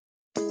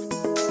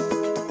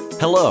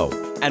Hello,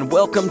 and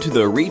welcome to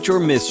the Reach or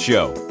Miss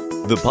Show,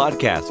 the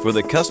podcast for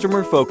the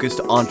customer-focused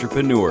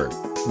entrepreneur,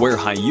 where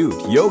Hayut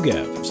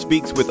Yogev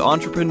speaks with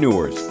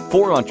entrepreneurs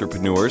for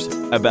entrepreneurs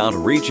about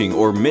reaching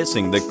or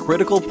missing the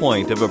critical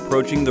point of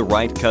approaching the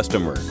right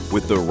customer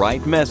with the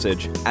right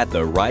message at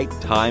the right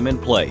time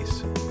and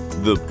place.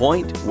 The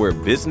point where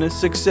business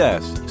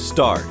success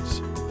starts.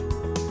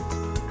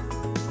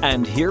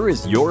 And here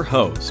is your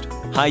host,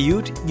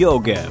 Hayut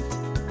Yogev.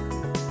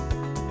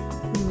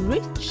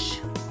 Reach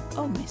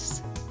or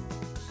Miss,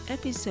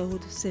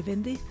 Episode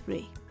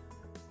 73.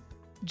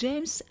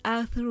 James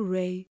Arthur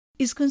Ray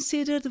is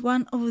considered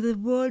one of the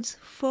world's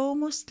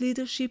foremost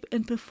leadership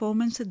and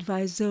performance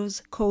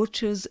advisors,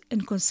 coaches,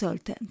 and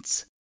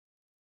consultants.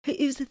 He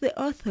is the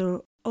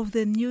author of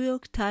the New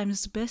York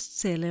Times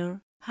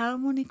bestseller,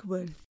 Harmonic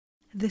Wealth: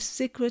 The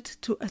Secret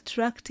to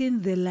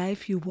Attracting the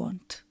Life You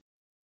Want.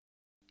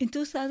 In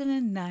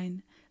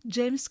 2009,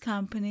 James'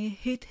 company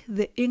hit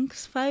the Inc.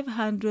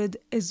 500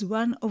 as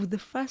one of the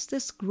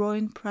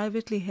fastest-growing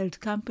privately held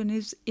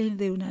companies in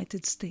the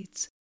United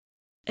States.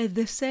 At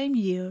the same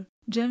year,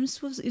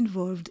 James was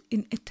involved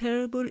in a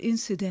terrible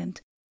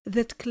incident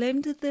that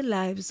claimed the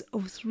lives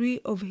of 3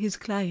 of his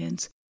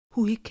clients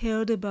who he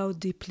cared about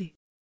deeply.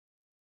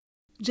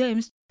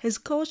 James has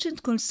coached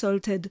and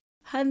consulted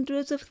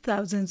hundreds of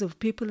thousands of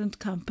people and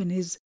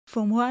companies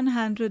from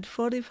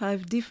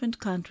 145 different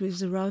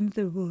countries around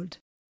the world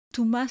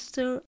to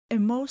master a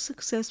more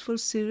successful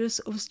series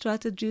of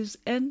strategies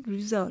and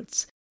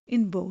results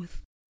in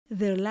both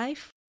their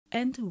life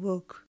and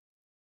work.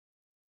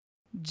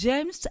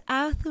 James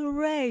Arthur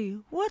Ray,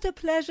 what a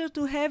pleasure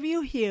to have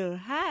you here.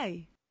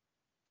 Hi.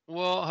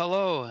 Well,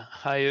 hello,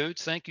 Hayut.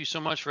 Thank you so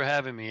much for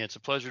having me. It's a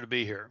pleasure to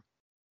be here.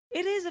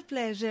 It is a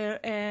pleasure,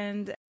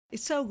 and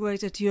it's so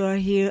great that you are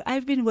here.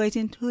 I've been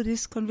waiting to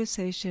this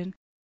conversation.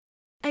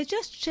 I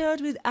just shared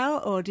with our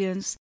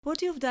audience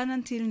what you've done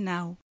until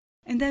now,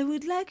 and I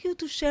would like you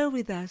to share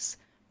with us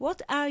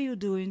what are you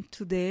doing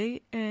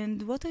today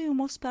and what are you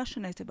most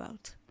passionate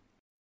about?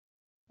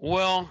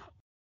 Well,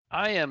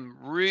 I am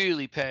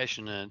really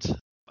passionate.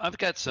 I've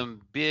got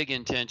some big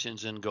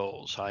intentions and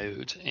goals,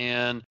 Hayut.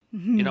 And,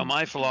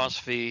 my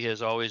philosophy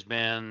has always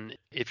been,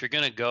 if you're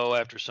going to go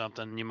after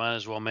something, you might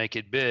as well make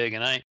it big.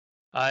 And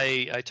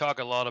I talk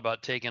a lot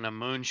about taking a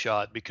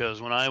moonshot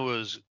because when I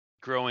was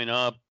growing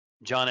up,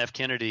 John F.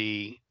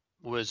 Kennedy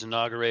was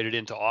inaugurated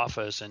into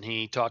office and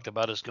he talked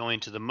about us going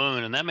to the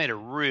moon, and that made a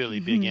really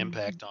big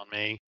impact on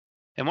me.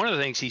 And one of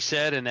the things he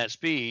said in that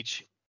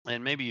speech,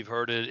 and maybe you've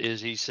heard it,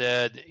 is he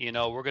said,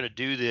 we're going to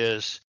do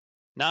this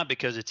not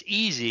because it's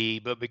easy,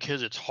 but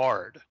because it's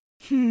hard.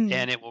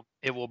 And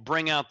it will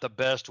bring out the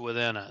best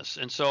within us.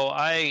 And so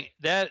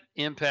that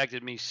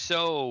impacted me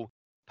so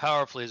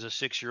powerfully as a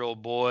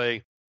 6-year-old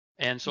boy.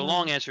 And so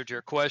long answer to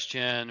your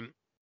question,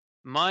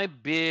 my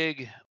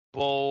big,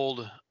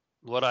 bold,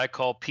 what I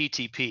call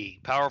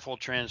PTP, Powerful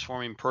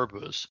Transforming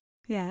Purpose,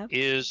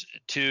 is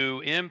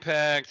to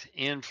impact,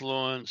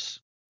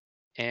 influence,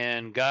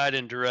 and guide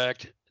and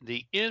direct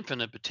the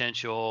infinite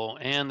potential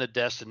and the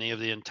destiny of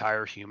the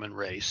entire human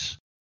race.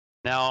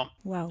 Now,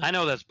 I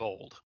know that's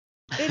bold.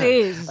 It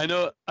is. I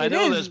know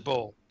that's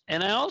bold.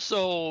 And I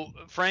also,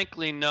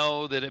 frankly,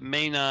 know that it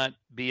may not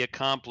be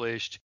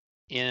accomplished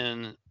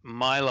in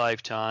my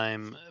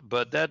lifetime,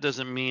 but that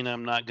doesn't mean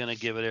I'm not going to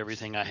give it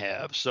everything I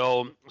have.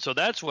 So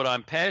that's what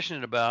I'm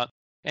passionate about.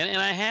 And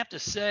I have to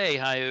say,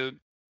 Hayut,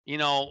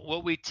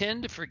 what we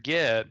tend to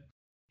forget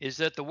is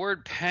that the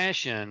word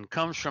passion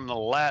comes from the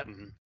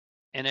Latin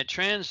and it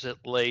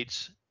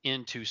translates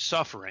into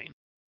suffering.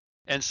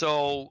 And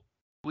so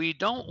we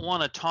don't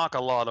want to talk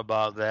a lot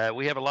about that.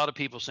 We have a lot of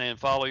people saying,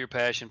 follow your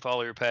passion,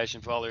 follow your passion,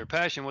 follow your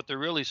passion. What they're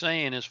really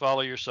saying is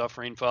follow your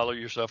suffering, follow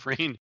your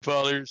suffering,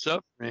 follow your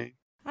suffering.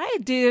 I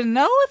didn't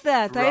know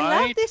that. Right?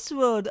 I love this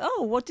word.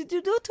 Oh, what did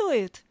you do to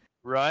it?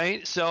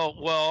 Right. So,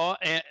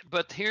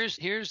 but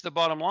here's the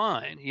bottom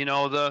line.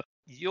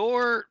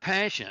 Your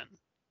passion,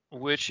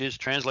 which is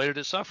translated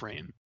as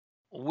suffering,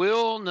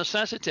 will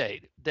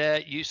necessitate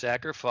that you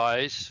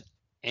sacrifice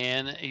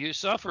and you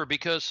suffer,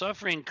 because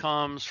suffering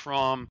comes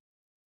from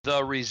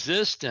the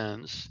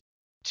resistance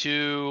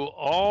to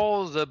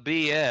all the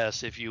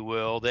BS, if you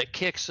will, that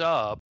kicks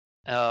up.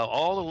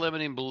 All the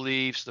limiting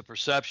beliefs, the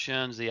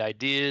perceptions, the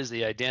ideas,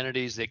 the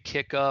identities that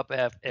kick up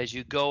as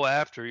you go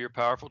after your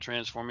powerful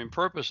transforming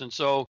purpose. And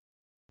so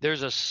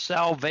there's a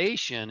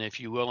salvation, if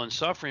you will, in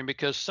suffering,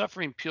 because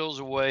suffering peels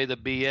away the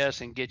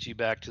BS and gets you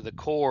back to the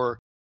core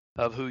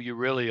of who you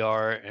really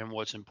are and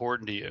what's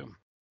important to you.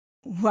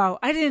 Wow,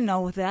 I didn't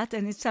know that,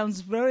 and it sounds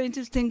very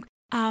interesting.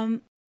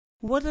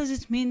 What does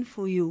it mean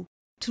for you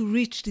to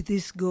reach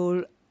this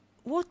goal?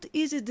 What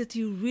is it that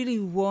you really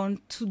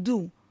want to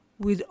do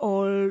with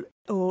all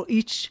or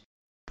each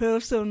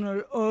person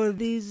or all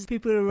these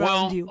people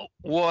around you?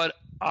 What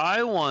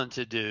I want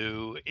to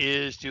do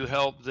is to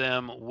help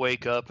them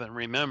wake up and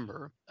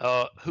remember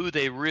who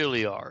they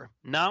really are,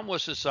 not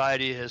what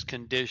society has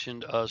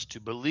conditioned us to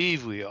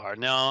believe we are.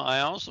 Now,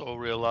 I also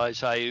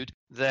realize, Hayut,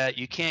 that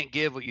you can't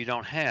give what you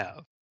don't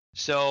have.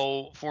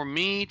 So for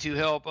me to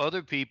help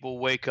other people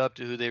wake up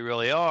to who they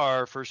really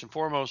are, first and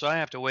foremost, I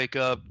have to wake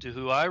up to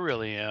who I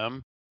really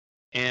am.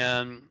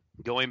 And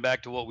going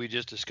back to what we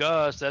just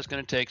discussed, that's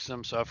going to take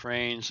some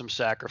suffering, some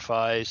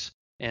sacrifice,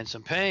 and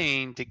some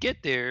pain to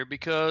get there,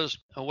 because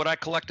what I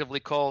collectively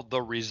call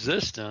the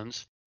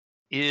resistance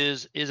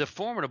is a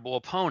formidable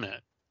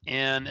opponent.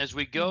 And as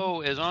we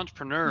go as Yeah.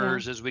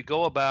 entrepreneurs, as we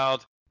go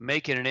about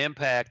making an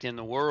impact in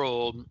the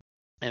world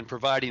and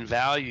providing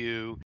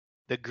value,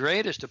 the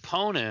greatest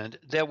opponent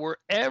that we're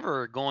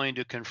ever going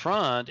to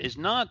confront is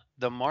not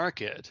the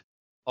market,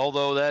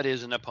 although that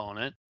is an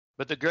opponent,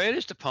 but the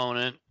greatest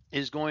opponent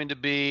is going to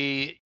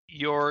be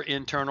your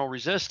internal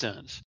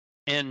resistance.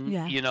 And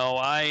Yeah.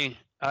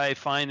 I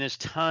find this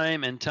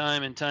time and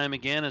time and time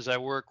again as I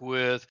work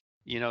with,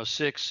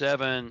 6,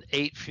 7,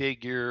 8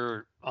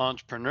 figure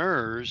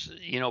entrepreneurs.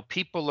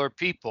 People are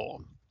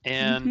people.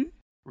 And Hmm.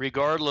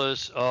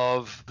 regardless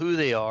of who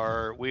they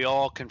are, we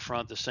all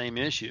confront the same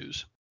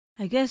issues.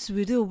 I guess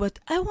we do, but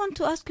I want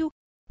to ask you,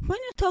 when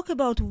you talk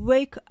about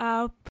wake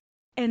up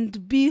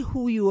and be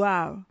who you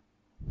are,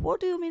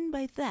 what do you mean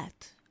by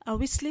that? Are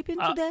we sleeping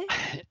Uh, today?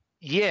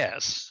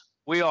 yes,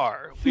 we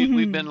are.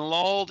 We've been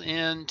lulled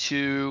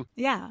into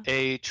Yeah.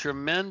 a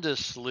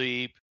tremendous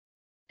sleep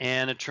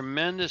and a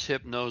tremendous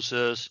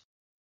hypnosis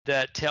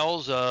that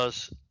tells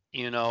us,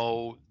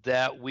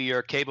 that we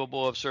are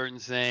capable of certain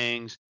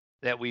things,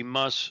 that we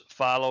must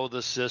follow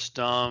the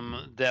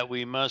system, that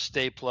we must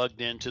stay plugged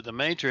into the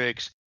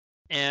matrix.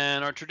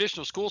 And our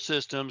traditional school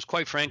systems,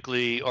 quite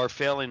frankly, are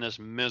failing us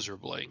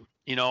miserably.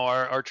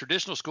 Our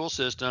traditional school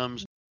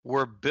systems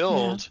were Yeah.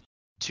 built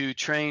to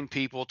train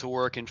people to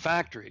work in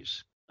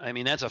factories. I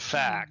mean, that's a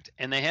fact.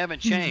 And they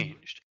haven't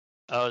changed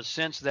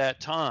since that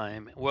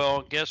time.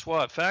 Well, guess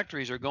what?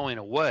 Factories are going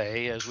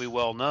away, as we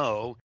well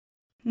know.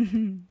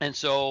 And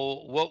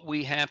so, what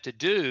we have to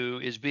do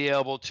is be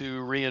able to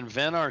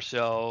reinvent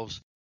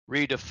ourselves,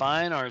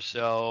 redefine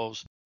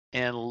ourselves,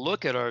 and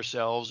look at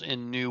ourselves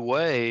in new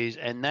ways.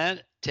 And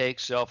that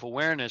takes self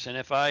awareness. And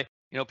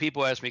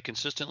people ask me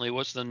consistently,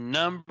 what's the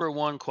number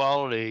one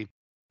quality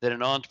that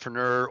an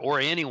entrepreneur, or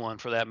anyone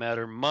for that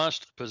matter,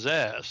 must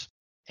possess?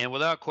 And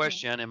without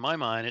question, in my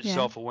mind, it's Yeah.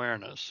 self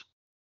awareness.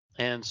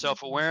 And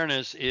self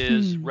awareness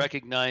is Hmm.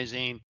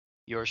 recognizing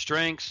your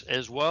strengths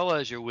as well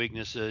as your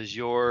weaknesses,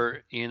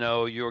 your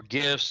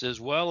gifts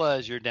as well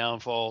as your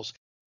downfalls,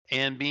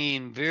 and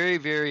being very,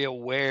 very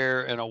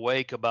aware and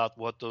awake about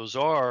what those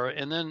are,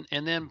 and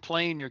then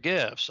playing your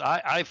gifts.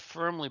 I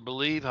firmly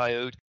believe,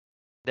 Hayut,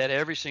 that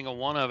every single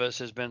one of us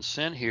has been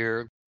sent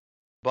here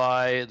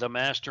by the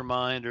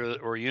mastermind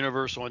or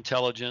universal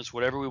intelligence,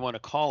 whatever we want to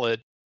call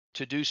it,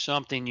 to do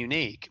something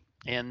unique.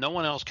 And no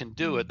one else can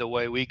do it the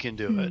way we can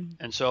do it. Hmm.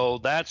 And so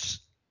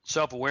that's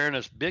self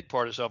awareness. Big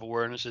part of self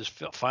awareness is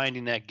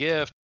finding that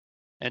gift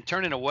and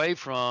turning away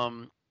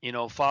from,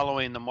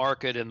 following the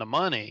market and the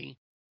money,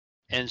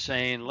 and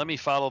saying, let me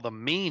follow the Yeah.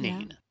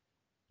 meaning.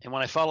 And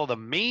when I follow the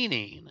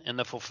meaning and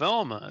the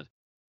fulfillment,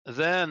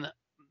 then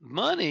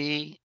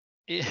money,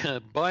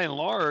 by and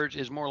large,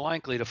 is more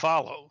likely to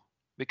follow,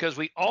 because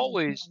we That's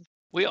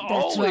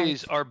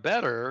always right. are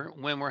better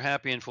when we're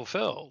happy and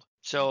fulfilled.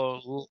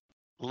 So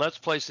let's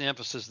place the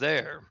emphasis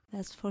there.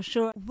 That's for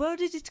sure. Where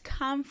did it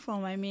come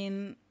from? I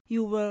mean,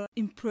 you were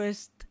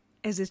impressed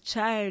as a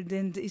child,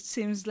 and it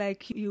seems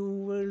like you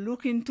were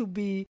looking to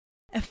be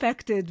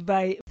affected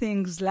by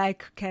things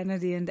like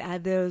Kennedy and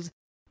others.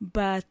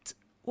 But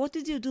what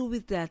did you do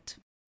with that?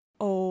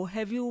 Or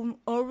have you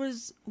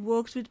always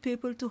worked with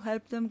people to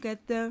help them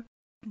get there?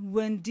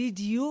 When did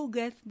you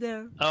get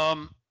there?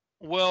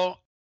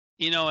 Well,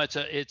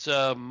 it's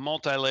a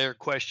multi-layered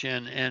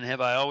question. And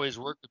have I always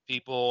worked with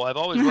people? I've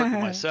always worked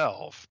with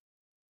myself,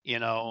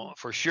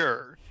 for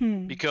sure,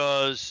 Hmm.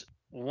 because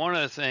one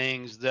of the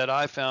things that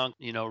I found,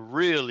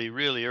 really,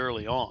 really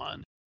early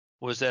on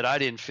was that I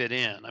didn't fit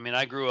in. I mean,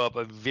 I grew up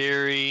a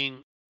very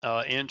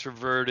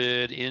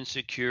introverted,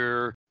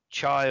 insecure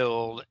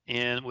child,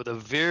 and with a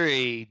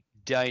very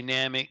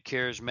dynamic,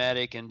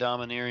 charismatic, and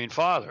domineering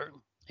father.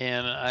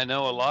 And I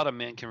know a lot of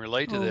men can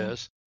relate to Oh.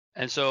 this.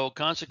 And so,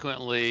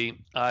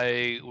 consequently,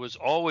 I was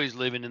always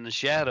living in the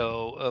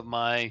shadow of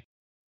my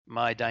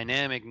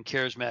dynamic and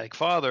charismatic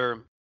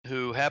father,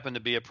 who happened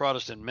to be a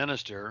Protestant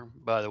minister,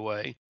 by the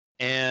way.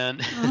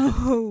 And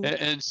Oh.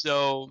 and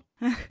so,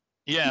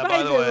 yeah, By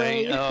by the the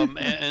way, way.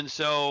 and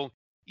so,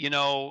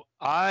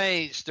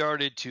 I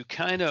started to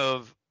kind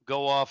of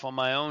go off on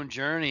my own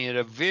journey at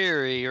a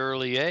very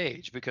early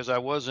age, because I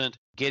wasn't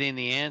getting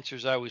the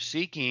answers I was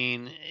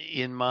seeking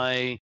in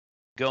my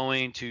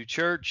going to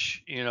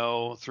church,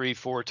 3,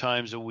 4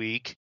 times a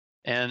week.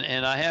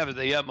 And I have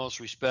the utmost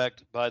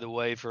respect, by the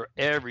way, for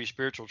every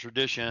spiritual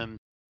tradition.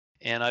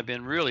 And I've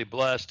been really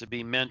blessed to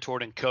be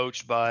mentored and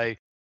coached by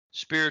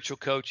spiritual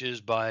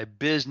coaches, by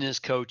business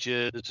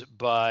coaches,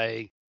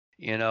 by,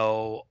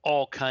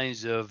 all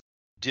kinds of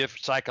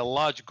different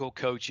psychological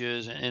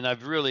coaches. And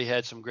I've really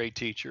had some great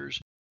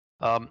teachers.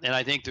 And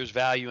I think there's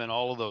value in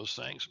all of those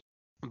things.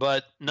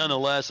 But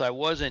nonetheless, I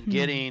wasn't Hmm.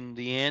 getting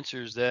the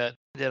answers that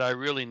I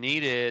really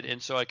needed.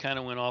 And so I kind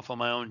of went off on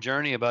my own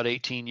journey about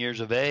 18 years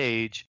of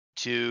age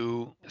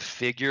to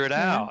figure it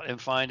Yeah. out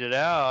and find it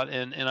out.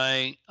 And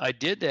I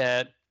did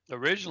that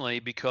originally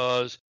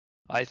because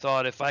I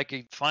thought if I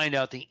could find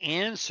out the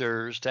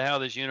answers to how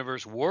this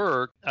universe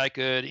worked, I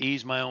could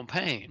ease my own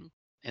pain.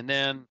 And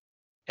then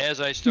as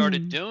I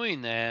started Hmm.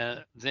 doing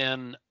that,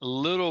 then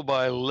little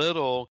by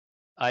little,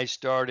 I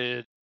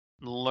started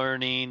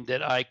learning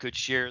that I could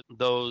share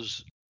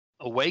those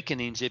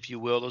awakenings, if you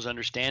will, those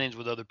understandings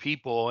with other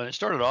people. And it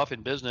started off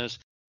in business.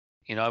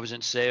 I was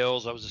in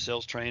sales. I was a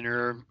sales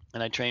trainer,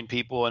 and I trained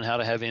people on how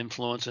to have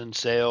influence in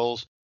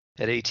sales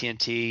at AT&T. And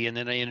T. And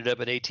then I ended up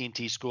at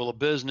AT&T School of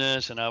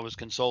Business, and I was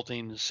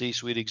consulting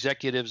C-suite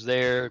executives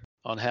there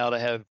on how to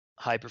have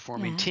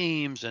high-performing Yeah.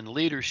 teams and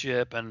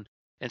leadership. And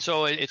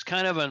so it's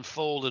kind of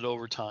unfolded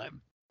over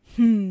time.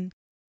 Hmm.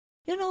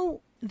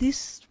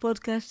 This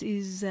podcast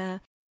is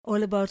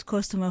all about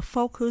customer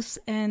focus,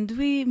 and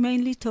we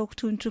mainly talk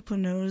to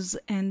entrepreneurs.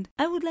 And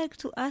I would like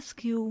to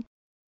ask you,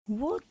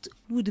 what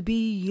would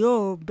be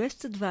your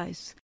best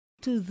advice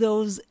to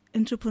those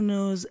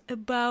entrepreneurs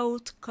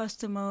about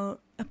customer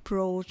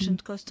approach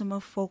and customer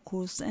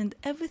focus and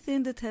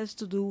everything that has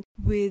to do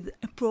with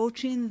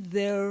approaching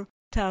their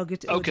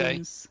target Okay,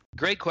 audience?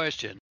 great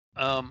question.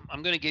 I'm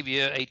going to give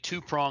you a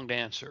two-pronged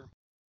answer,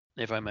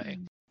 if I may.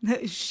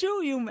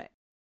 Sure, you may.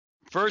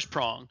 First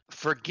prong,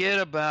 forget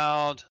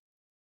about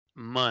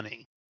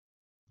money.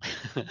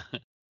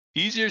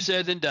 Easier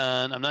said than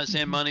done. I'm not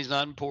saying money's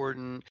not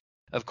important.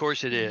 Of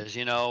course it Yeah. is.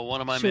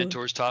 One of my Sure.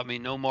 mentors taught me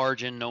no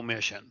margin, no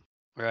mission,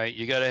 right?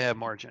 You got to have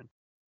margin.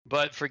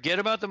 But forget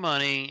about the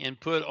money and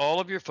put all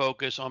of your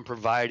focus on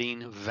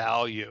providing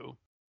value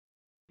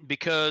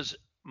because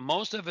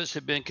most of us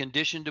have been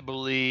conditioned to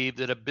believe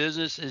that a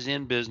business is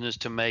in business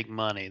to make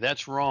money.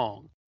 That's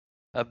wrong.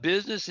 A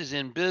business is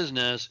in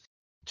business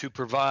to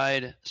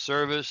provide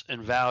service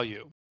and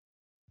value.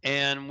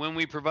 And when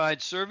we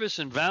provide service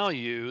and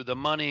value, the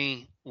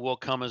money will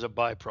come as a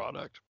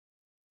byproduct.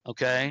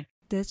 Okay.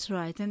 That's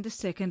right. And the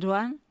second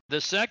one? The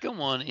second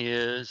one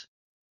is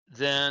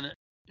then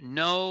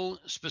know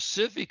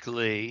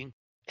specifically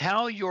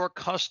how your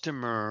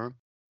customer,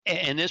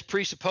 and this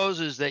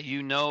presupposes that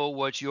you know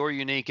what your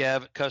unique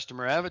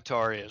customer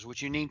avatar is,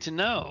 what you need to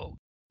know.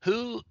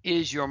 Who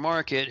is your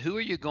market? Who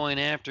are you going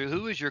after?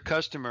 Who is your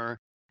customer?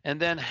 And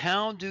then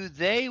how do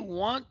they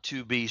want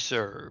to be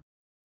served?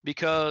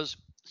 Because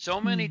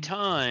so many Hmm.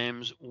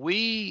 times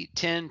we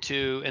tend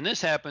to, and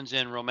this happens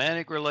in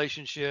romantic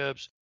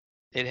relationships,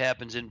 it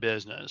happens in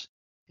business,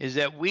 is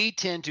that we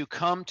tend to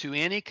come to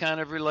any kind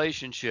of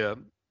relationship,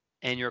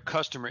 and your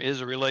customer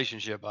is a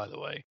relationship, by the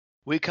way.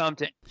 We come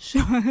to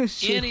Sure,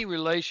 sure. any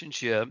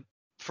relationship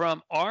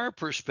from our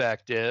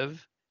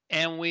perspective,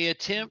 and we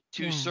attempt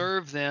to Yeah.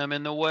 serve them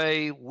in the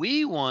way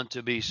we want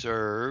to be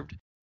served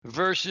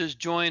versus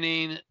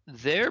joining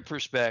their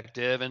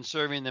perspective and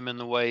serving them in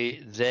the way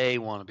they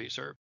want to be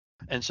served.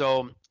 And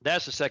so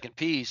that's the second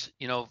piece,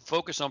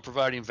 focus on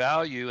providing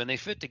value, and they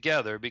fit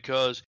together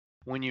because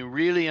when you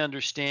really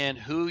understand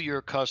who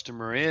your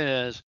customer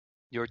is,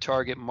 your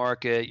target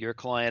market, your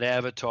client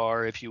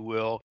avatar, if you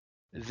will,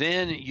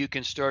 then you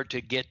can start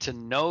to get to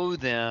know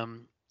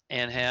them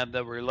and have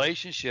the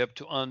relationship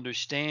to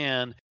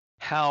understand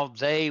how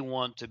they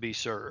want to be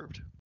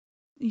served.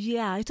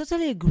 Yeah, I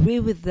totally agree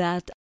with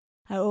that.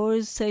 I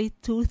always say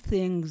two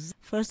things.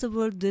 First of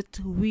all, that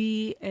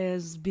we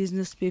as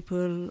business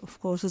people, of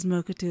course, as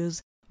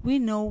marketers, we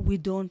know we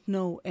don't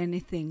know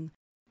anything.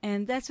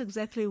 And that's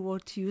exactly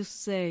what you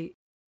say.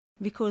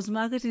 Because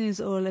marketing is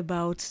all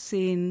about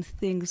seeing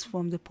things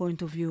from the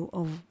point of view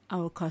of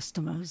our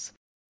customers.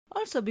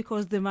 Also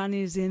because the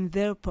money is in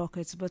their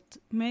pockets, but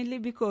mainly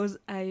because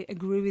I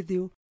agree with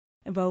you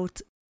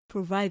about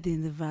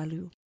providing the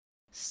value.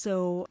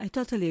 So I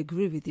totally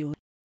agree with you.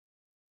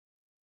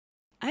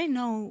 I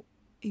know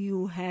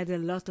you had a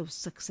lot of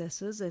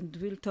successes, and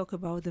we'll talk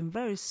about them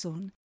very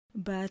soon.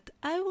 But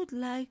I would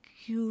like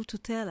you to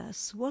tell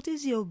us what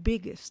is your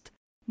biggest,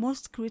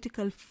 most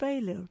critical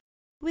failure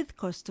with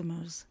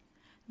customers?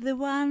 The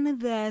one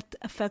that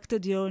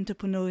affected your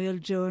entrepreneurial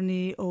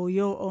journey or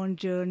your own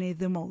journey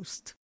the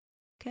most.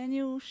 Can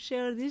you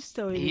share this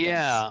story with us?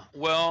 Yeah,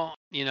 well,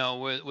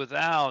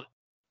 without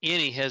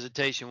any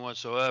hesitation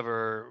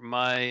whatsoever,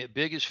 my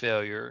biggest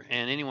failure,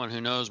 and anyone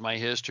who knows my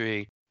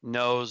history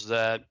knows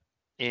that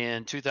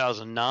in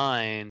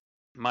 2009,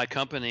 my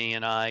company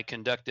and I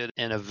conducted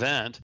an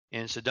event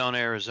in Sedona,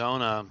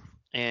 Arizona,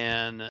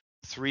 and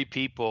three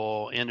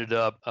people ended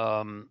up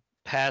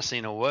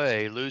passing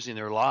away, losing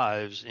their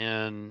lives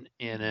in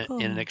an Oh,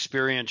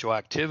 experiential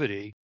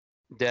activity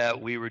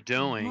that we were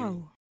doing.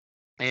 wow.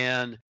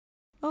 And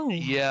Oh,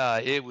 yeah,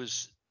 it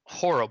was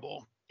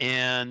horrible.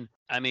 And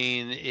I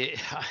mean,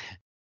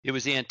 it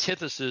was the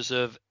antithesis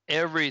of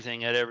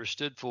everything I'd ever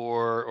stood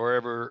for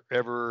or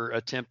ever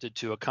attempted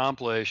to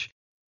accomplish.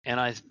 And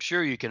I'm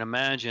sure you can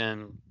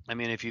imagine, I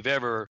mean, if you've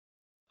ever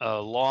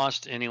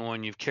lost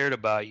anyone you've cared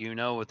about, you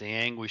know what the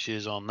anguish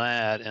is on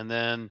that. And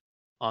then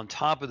on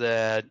top of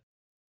that,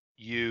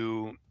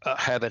 you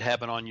have it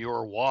happen on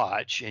your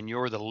watch and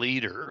you're the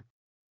leader.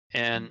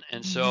 And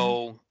Yeah.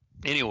 so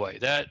anyway,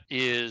 that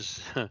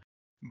is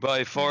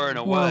by far and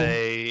Wow.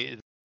 away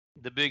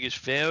the biggest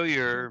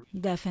failure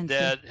Definitely.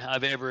 that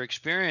I've ever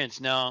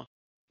experienced. Now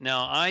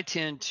I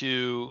tend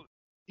to,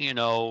 you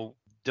know,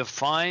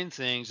 define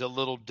things a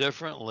little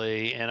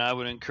differently, and I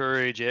would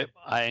encourage it.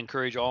 I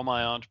encourage all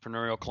my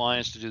entrepreneurial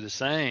clients to do the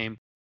same.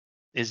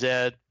 Is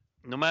that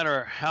no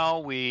matter how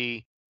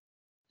we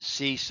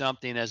see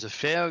something as a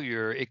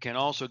failure, it can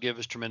also give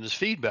us tremendous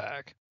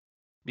feedback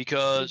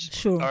because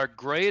Sure. our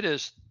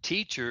greatest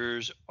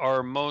teachers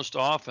are most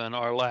often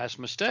our last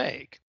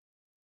mistake.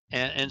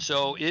 And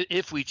so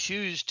if we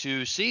choose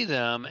to see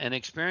them and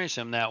experience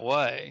them that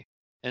way,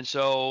 and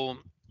so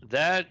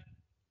that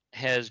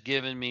has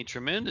given me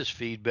tremendous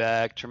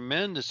feedback,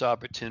 tremendous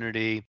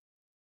opportunity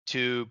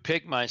to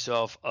pick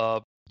myself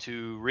up,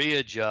 to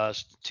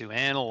readjust, to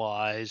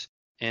analyze,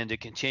 and to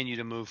continue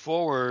to move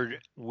forward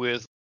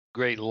with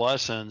great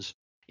lessons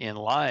in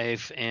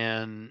life.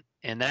 And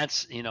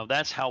that's, you know,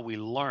 that's how we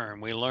learn.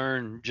 We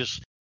learn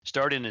just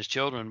starting as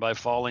children by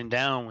falling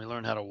down. We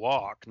learn how to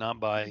walk, not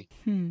by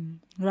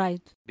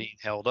Right. being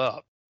held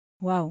up.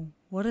 Wow.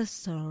 What a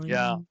story.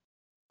 Yeah.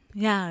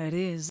 Yeah, it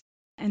is.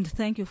 And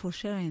thank you for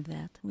sharing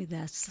that with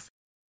us.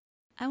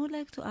 I would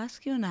like to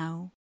ask you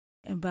now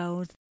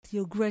about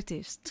your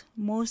greatest,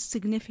 most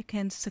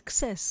significant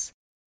success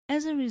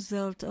as a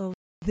result of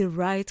the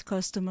right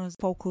customer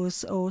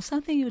focus or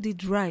something you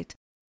did right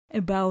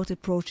about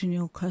approaching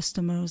your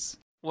customers.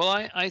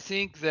 Well, I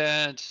think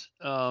that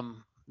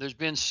there's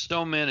been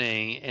so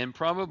many, and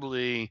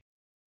probably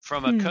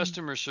from a Hmm.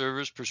 customer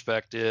service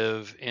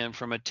perspective and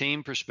from a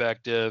team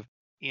perspective,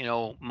 you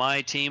know,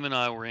 my team and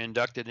I were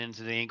inducted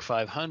into the Inc.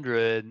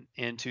 500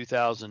 in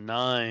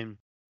 2009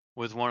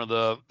 with one of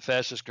the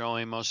fastest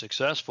growing, most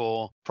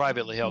successful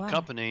privately held Wow.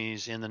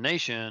 companies in the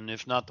nation,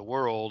 if not the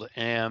world.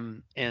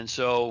 And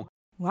so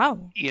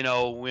Wow. you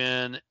know,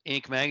 when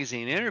Inc.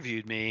 magazine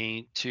interviewed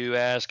me to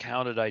ask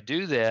how did I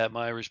do that,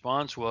 my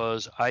response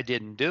was I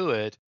didn't do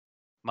it,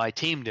 my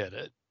team did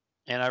it.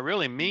 And I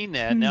really mean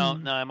that. Hmm.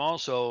 Now I'm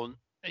also,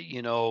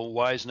 you know,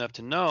 wise enough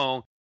to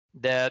know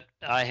that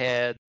I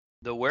had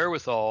the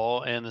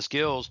wherewithal and the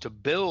skills to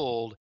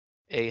build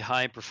a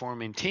high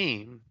performing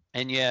team.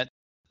 And yet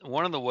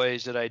one of the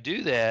ways that I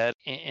do that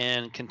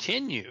and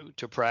continue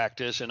to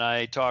practice and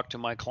I talk to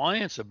my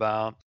clients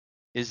about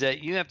is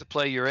that you have to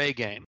play your A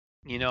game.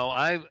 You know,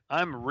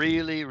 I'm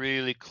really,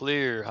 really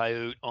clear,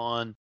 Hayut,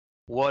 on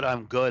what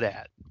I'm good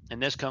at.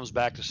 And this comes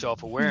back to self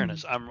Hmm.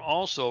 awareness. I'm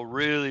also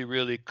really,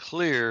 really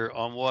clear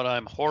on what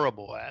I'm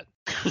horrible at.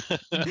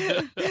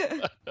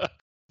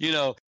 You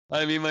know,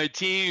 I mean, my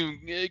team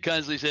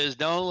constantly says,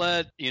 don't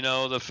let, you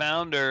know, the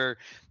founder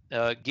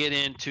get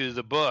into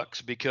the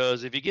books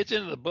because if he gets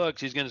into the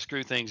books, he's going to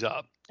screw things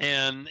up.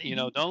 And, you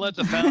know, don't let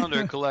the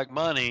founder collect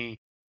money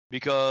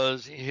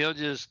because he'll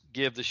just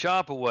give the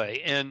shop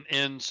away.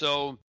 And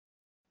so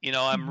you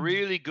know, I'm Mhm.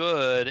 really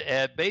good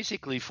at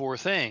basically four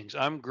things.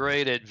 I'm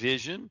great at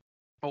vision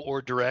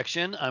or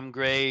direction. I'm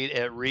great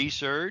at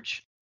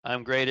research.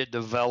 I'm great at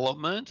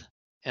development.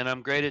 And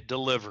I'm great at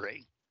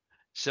delivery.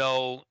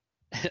 So,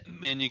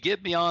 and you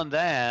get beyond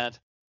that,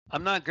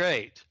 I'm not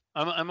great.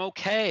 I'm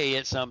okay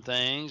at some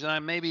things, and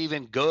I'm maybe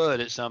even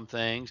good at some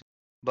things,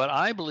 but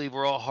I believe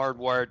we're all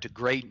hardwired to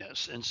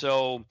greatness. And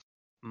so,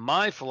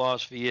 my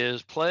philosophy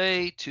is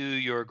play to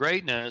your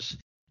greatness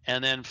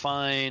and then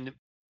find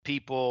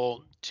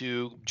people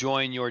to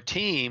join your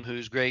team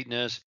whose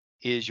greatness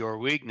is your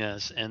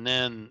weakness. And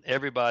then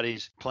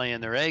everybody's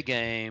playing their A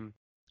game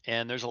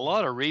and there's a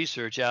lot of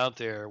research out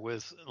there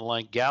with,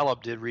 like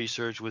Gallup did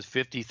research with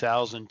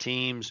 50,000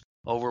 teams,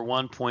 over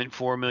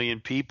 1.4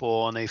 million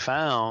people, and they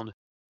found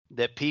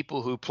that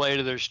people who play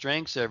to their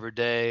strengths every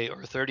day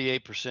are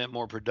 38%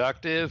 more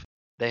productive.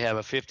 They have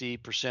a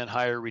 50%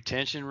 higher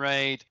retention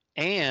rate.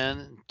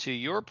 And to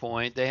your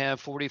point, they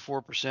have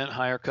 44%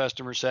 higher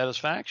customer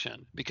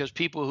satisfaction because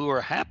people who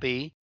are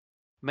happy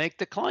make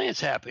the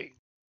clients happy.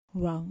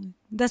 Wow,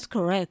 that's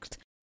correct.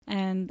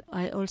 And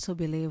I also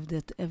believe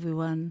that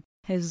everyone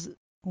has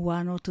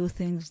one or two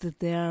things that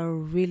they are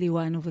really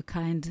one of a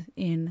kind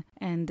in,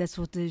 and that's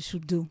what they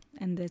should do,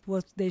 and that's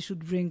what they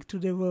should bring to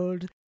the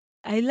world.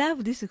 I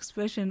love this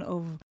expression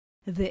of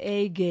the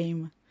A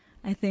game.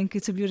 I think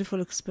it's a beautiful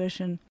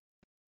expression.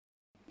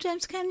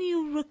 James, can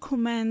you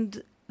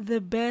recommend the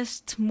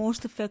best,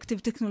 most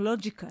effective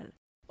technological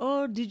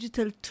or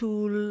digital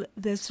tool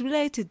that's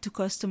related to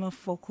customer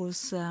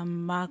focus,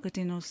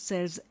 marketing, or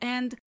sales?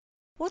 And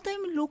what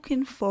I'm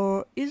looking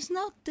for is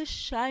not the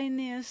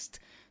shiniest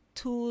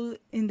tool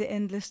in the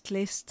endless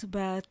list,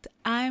 but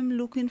I'm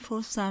looking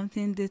for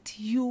something that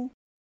you,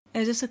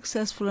 as a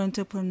successful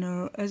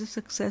entrepreneur, as a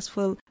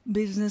successful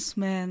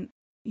businessman,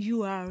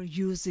 you are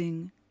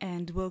using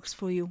and works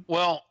for you.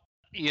 Well,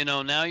 you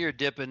know, now you're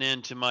dipping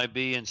into my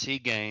B and C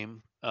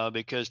game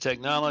because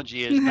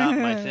technology is not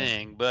my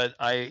thing, but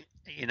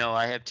you know,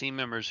 I have team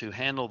members who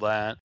handle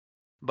that.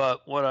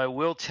 But what I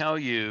will tell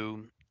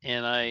you,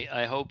 and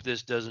I hope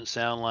this doesn't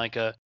sound like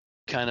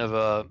kind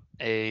of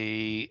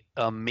a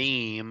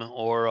meme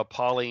or a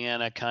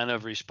Pollyanna kind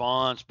of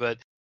response, but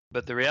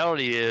the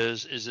reality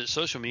is that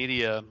social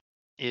media,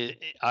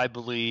 I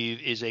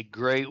believe, is a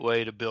great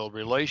way to build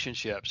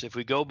relationships. If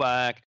we go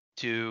back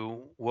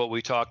to what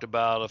we talked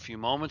about a few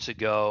moments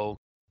ago,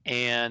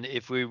 and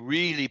if we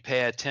really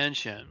pay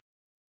attention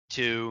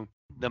to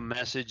the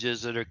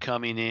messages that are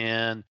coming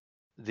in,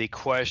 the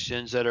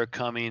questions that are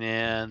coming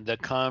in, the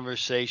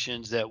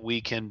conversations that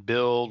we can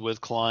build with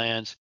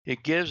clients,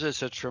 it gives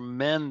us a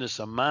tremendous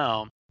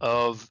amount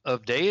of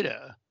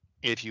data,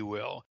 if you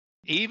will.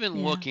 Even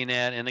Yeah. looking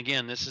at, and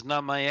again, this is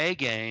not my A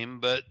game,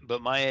 but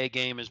my A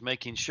game is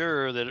making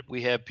sure that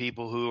we have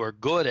people who are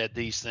good at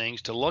these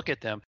things to look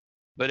at them.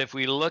 But if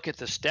we look at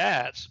the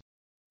stats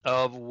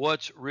of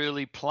what's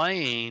really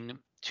playing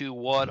to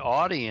what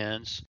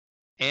audience,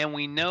 and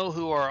we know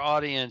who our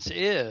audience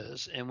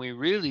is, and we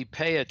really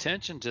pay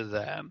attention to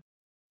them,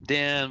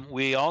 then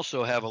we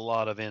also have a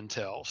lot of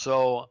intel.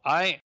 So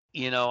I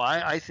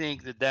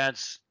think that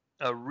that's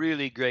a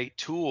really great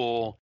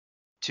tool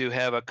to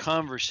have a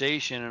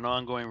conversation, an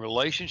ongoing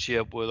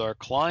relationship with our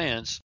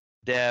clients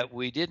that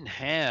we didn't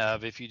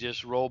have if you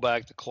just roll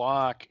back the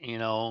clock,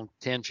 10,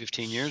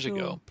 15 years Sure.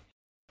 ago.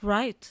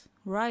 Right.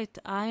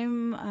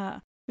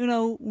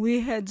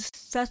 We had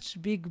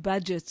such big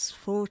budgets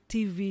for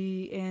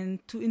TV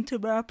and to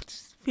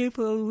interrupt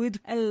people with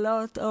a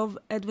lot of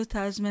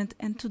advertisement.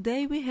 And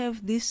today we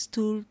have this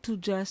tool to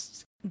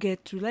just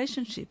get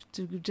relationships,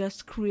 to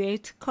just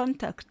create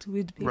contact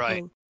with people.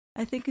 Right.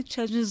 I think it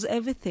changes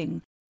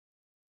everything.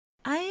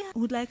 I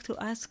would like to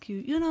ask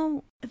you,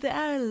 there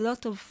are a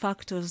lot of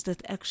factors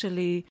that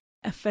actually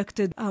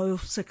affected our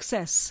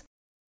success.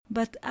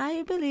 But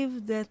I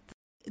believe that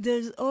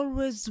there's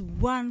always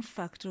one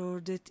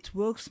factor that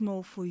works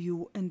more for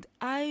you. And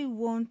I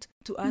want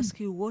to ask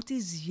you, what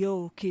is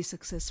your key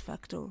success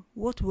factor?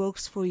 What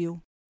works for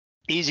you?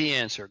 Easy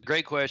answer.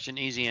 Great question.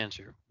 Easy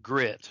answer.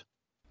 Grit.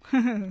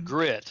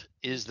 Grit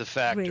is the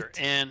factor. Grit.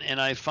 And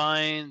I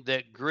find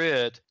that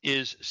grit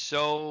is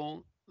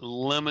so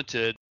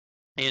limited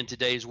in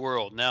today's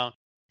world. Now,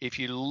 if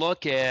you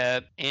look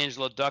at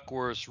Angela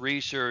Duckworth's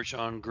research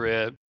on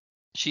grit,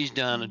 she's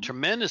done a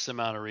tremendous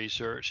amount of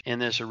research in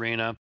this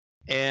arena.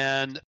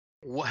 And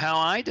how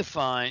I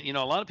define,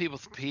 a lot of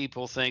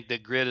people think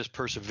that grit is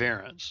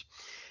perseverance.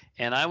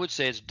 And I would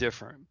say it's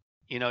different.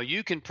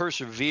 You can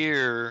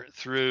persevere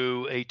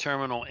through a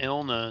terminal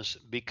illness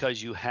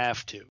because you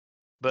have to.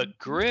 But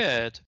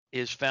grit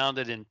is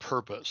founded in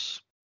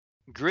purpose.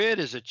 Grit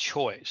is a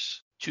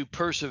choice to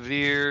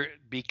persevere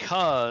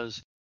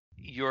because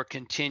you're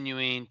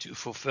continuing to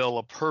fulfill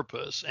a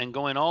purpose. And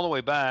going all the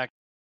way back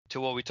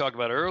to what we talked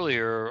about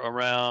earlier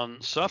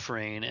around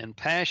suffering and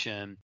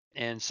passion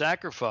and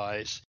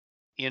sacrifice,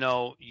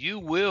 you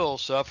will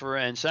suffer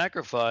and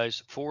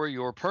sacrifice for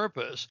your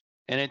purpose.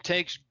 And it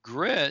takes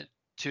grit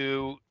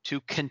to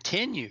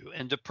continue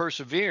and to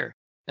persevere.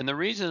 And the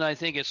reason I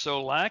think it's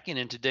so lacking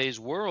in today's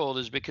world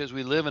is because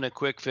we live in a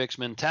quick fix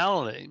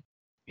mentality.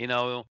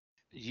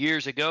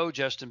 Years ago,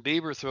 Justin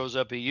Bieber throws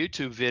up a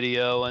YouTube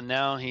video and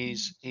now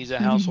he's a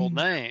household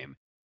name,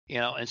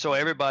 and so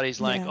everybody's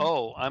like,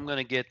 oh, I'm going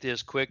to get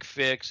this quick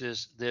fix,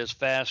 this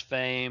fast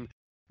fame,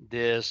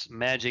 this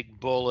magic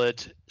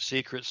bullet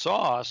secret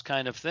sauce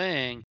kind of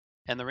thing.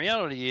 And the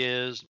reality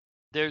is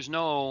there's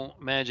no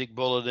magic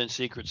bullet and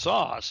secret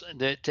sauce.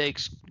 It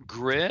takes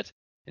grit,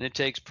 and it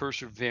takes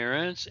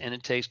perseverance, and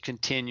it takes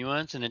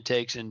continuance, and it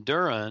takes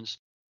endurance.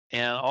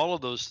 And all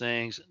of those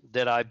things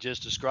that I've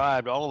just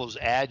described, all of those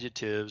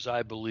adjectives,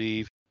 I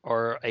believe,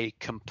 are a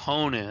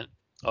component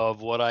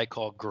of what I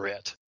call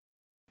grit.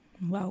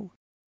 Wow.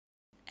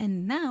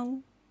 And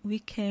now we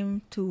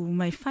came to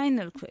my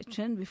final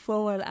question.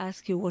 Before I'll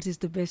ask you what is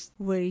the best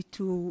way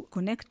to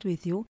connect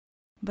with you.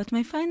 But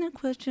my final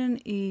question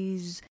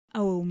is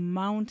our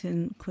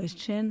mountain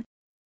question.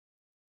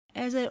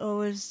 As I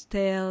always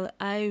tell,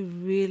 I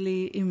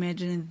really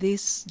imagine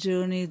this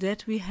journey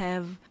that we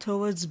have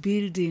towards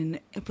building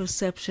a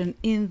perception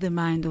in the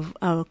mind of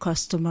our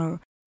customer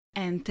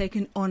and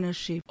taking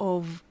ownership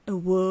of a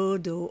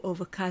word or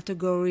of a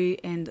category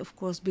and, of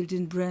course,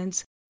 building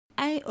brands.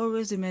 I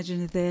always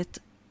imagine that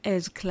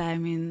as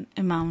climbing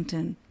a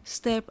mountain,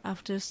 step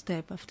after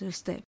step after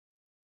step.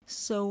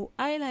 So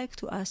I like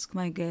to ask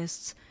my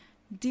guests,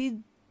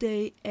 did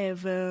they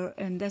ever,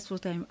 and that's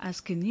what I'm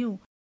asking you,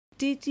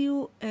 did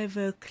you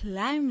ever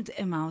climb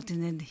a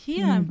mountain? And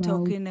here I'm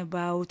talking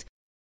about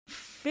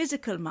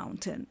physical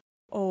mountain.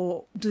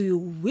 Or do you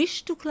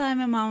wish to climb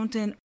a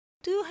mountain?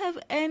 Do you have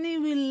any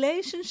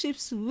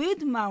relationships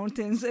with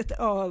mountains at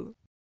all?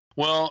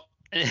 Well,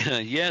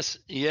 yes.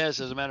 As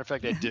a matter of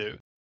fact, I do.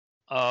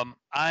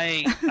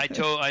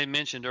 I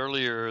mentioned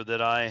earlier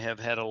that I have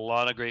had a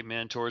lot of great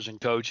mentors and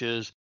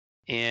coaches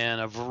in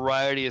a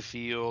variety of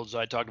fields.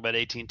 I talked about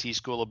AT&T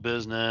School of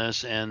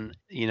Business and,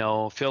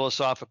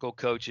 philosophical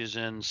coaches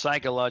and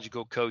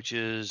psychological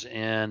coaches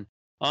and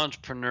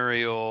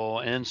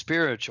entrepreneurial and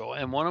spiritual.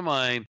 And one of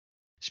my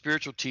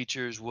spiritual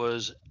teachers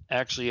was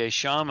actually a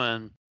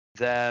shaman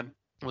that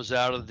was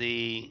out of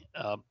the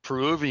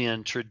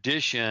Peruvian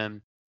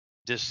tradition.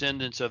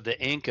 Descendants of the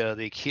Inca,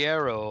 the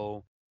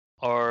Q'ero,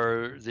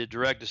 are the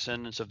direct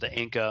descendants of the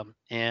Inca,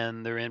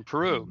 and they're in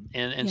Peru.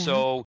 And Yeah.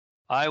 so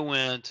I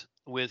went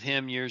with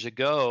him years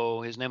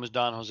ago. His name was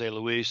Don Jose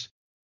Luis,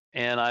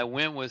 and I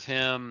went with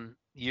him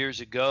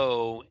years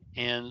ago,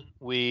 and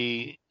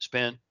we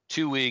spent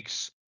 2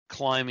 weeks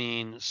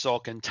climbing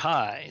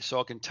Salcantay.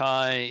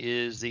 Salcantay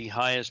is the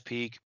highest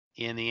peak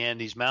in the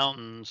Andes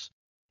Mountains,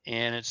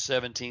 and it's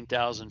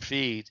 17,000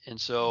 feet. And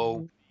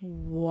so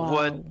Wow.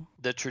 what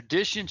the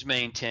traditions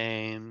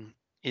maintain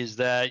is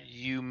that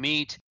you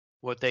meet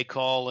what they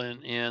call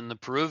in the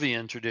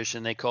Peruvian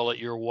tradition, they call it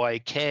your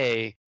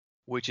YK,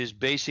 which is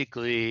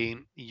basically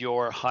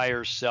your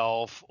higher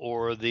self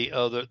or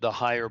the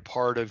higher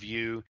part of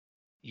you.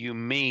 You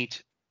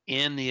meet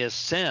in the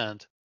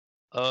ascent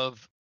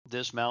of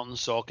this mountain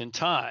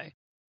Salcantay.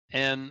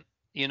 And,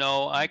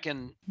 I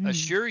can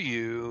assure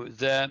you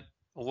that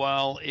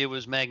while it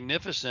was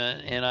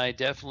magnificent and I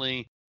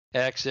definitely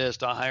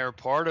accessed a higher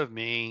part of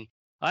me,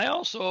 I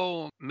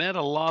also met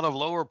a lot of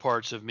lower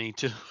parts of me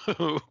too,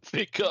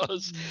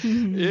 because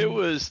it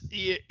was,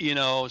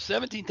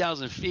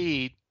 17,000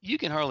 feet, you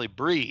can hardly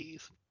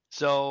breathe.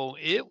 So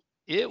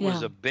it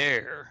was Yeah. a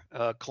bear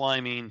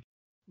climbing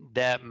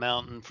that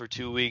mountain for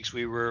 2 weeks.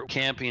 We were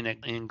camping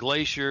in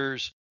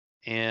glaciers,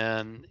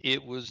 and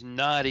it was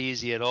not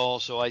easy at all.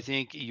 So I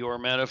think your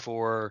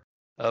metaphor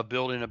of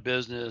building a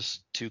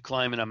business to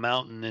climbing a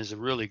mountain is a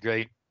really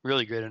great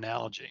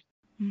analogy.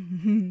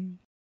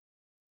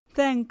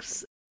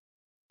 Thanks.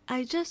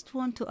 I just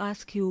want to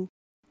ask you,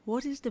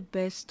 what is the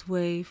best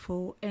way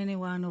for any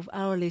one of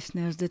our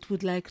listeners that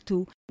would like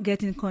to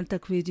get in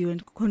contact with you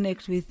and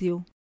connect with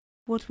you?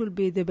 What will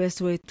be the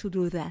best way to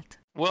do that?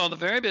 Well, the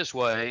very best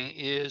way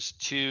is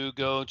to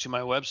go to my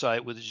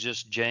website, which is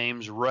just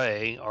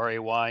JamesRay,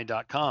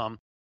 RAY.com.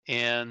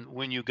 And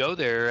when you go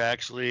there,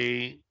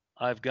 actually,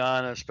 I've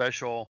got a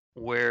special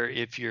where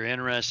if you're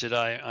interested,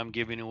 I'm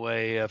giving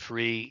away a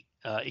free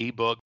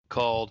ebook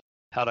called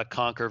How to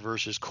Conquer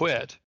versus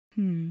Quit,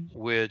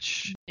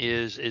 which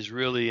is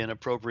really an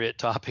appropriate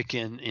topic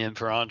in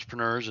for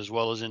entrepreneurs as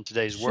well as in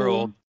today's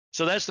world.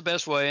 So that's the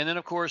best way. And then,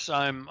 of course,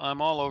 I'm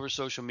all over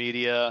social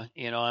media.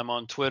 I'm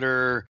on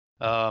Twitter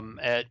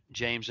at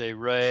James A.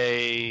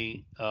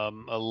 Ray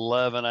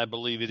 11, I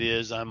believe it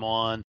is. I'm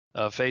on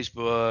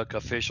Facebook,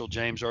 official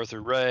James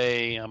Arthur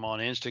Ray. I'm on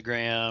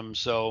Instagram.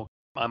 So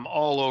I'm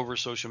all over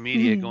social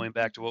media, going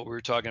back to what we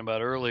were talking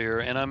about earlier.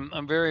 And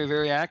I'm very,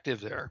 very active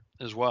there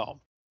as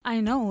well. I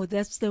know,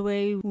 that's the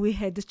way we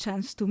had the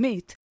chance to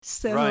meet.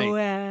 So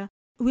Right.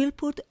 We'll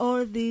put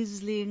all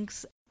these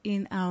links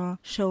in our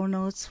show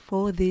notes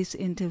for this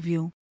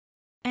interview.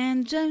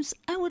 And James,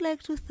 I would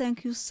like to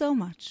thank you so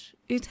much.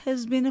 It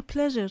has been a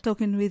pleasure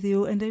talking with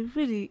you, and I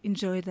really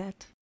enjoyed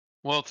that.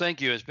 Well,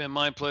 thank you. It's been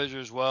my pleasure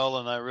as well,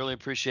 and I really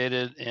appreciate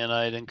it, and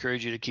I'd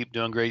encourage you to keep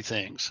doing great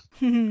things.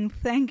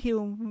 Thank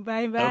you.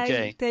 Bye-bye.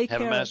 Okay. Take Have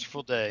care. a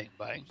masterful day.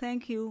 Bye.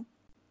 Thank you.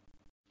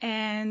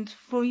 And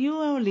for you,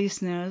 our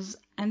listeners,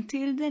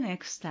 until the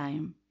next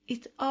time,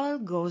 it all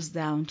goes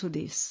down to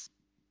this.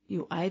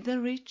 You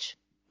either reach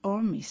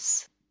or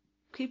miss.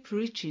 Keep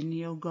reaching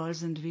your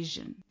goals and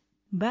vision.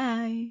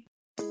 Bye.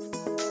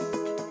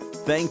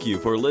 Thank you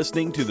for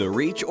listening to the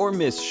Reach or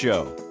Miss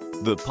Show,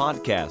 the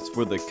podcast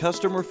for the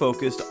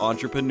customer-focused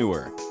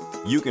entrepreneur.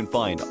 You can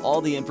find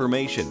all the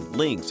information,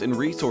 links, and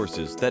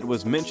resources that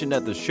was mentioned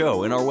at the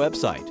show in our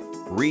website,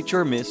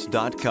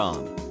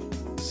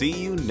 reachormiss.com. See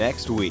you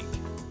next week.